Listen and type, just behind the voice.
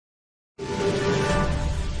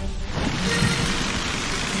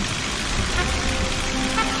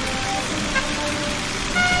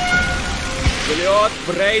Полет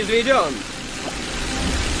произведен.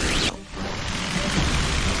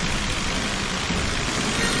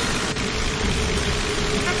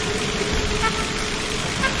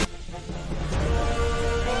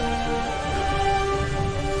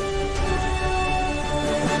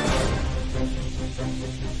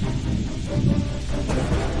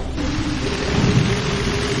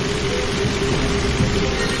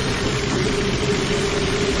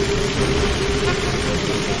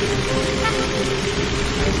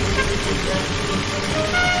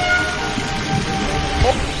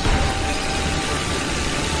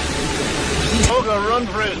 Ogre run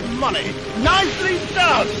for his money. Nicely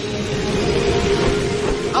done!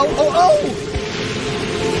 Oh, oh, oh!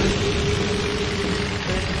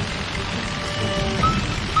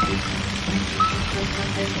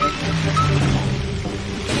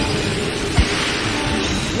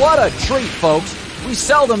 What a treat, folks. We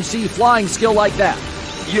seldom see flying skill like that.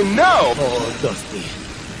 You know! Oh, Dusty.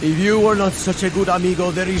 If you were not such a good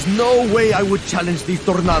amigo, there is no way I would challenge these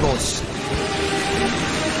tornadoes.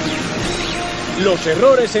 Los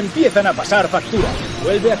errores empiezan a pasar factura.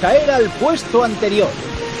 Vuelve a caer al puesto anterior.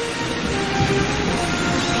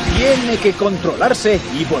 Tiene que controlarse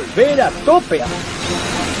y volver a tope.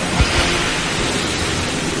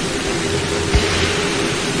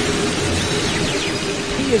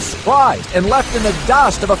 He is surprised and left in the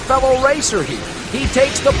dust of a fellow racer here. He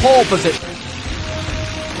takes the pole position.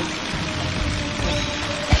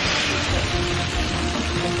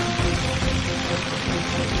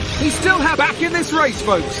 He's still back in this race,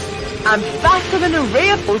 folks. I'm faster than a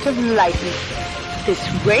ray of lightning. This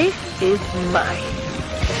race is mine.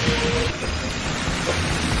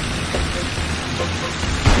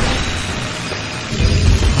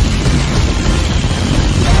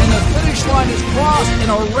 And the finish line is crossed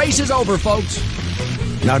and our race is over, folks.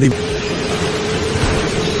 Not even...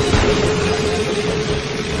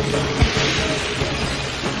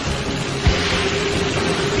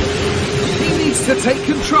 To take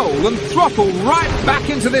control and throttle right back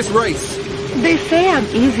into this race. They say I'm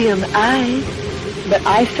easy on the eyes, but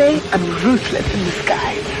I say I'm ruthless in the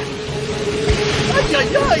skies. Ay, ay,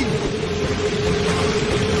 ay!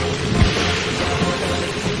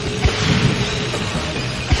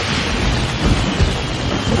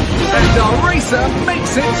 And our racer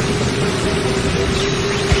makes it.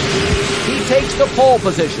 He takes the pole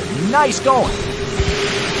position. Nice going.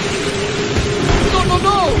 No, no,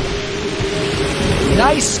 no!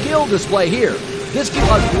 Nice skill display here. This gives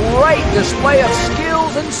a great display of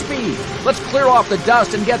skills and speed. Let's clear off the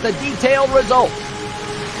dust and get the detailed result.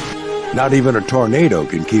 Not even a tornado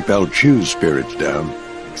can keep El Chu's spirits down.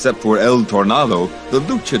 Except for El Tornado, the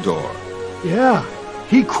luchador. Yeah,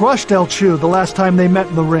 he crushed El Chu the last time they met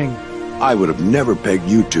in the ring. I would have never pegged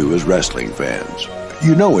you two as wrestling fans.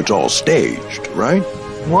 You know it's all staged, right?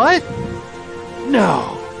 What?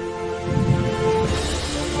 No.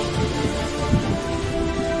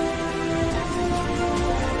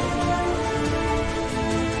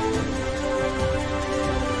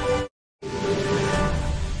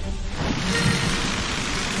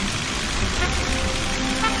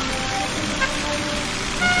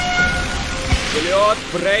 Полет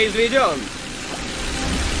произведен.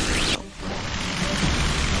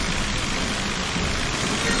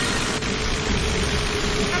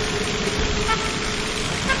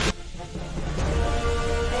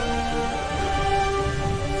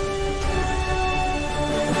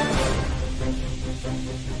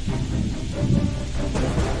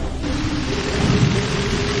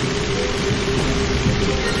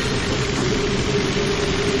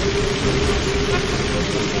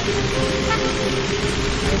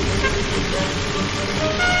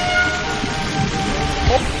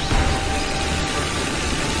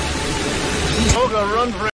 Ogre run for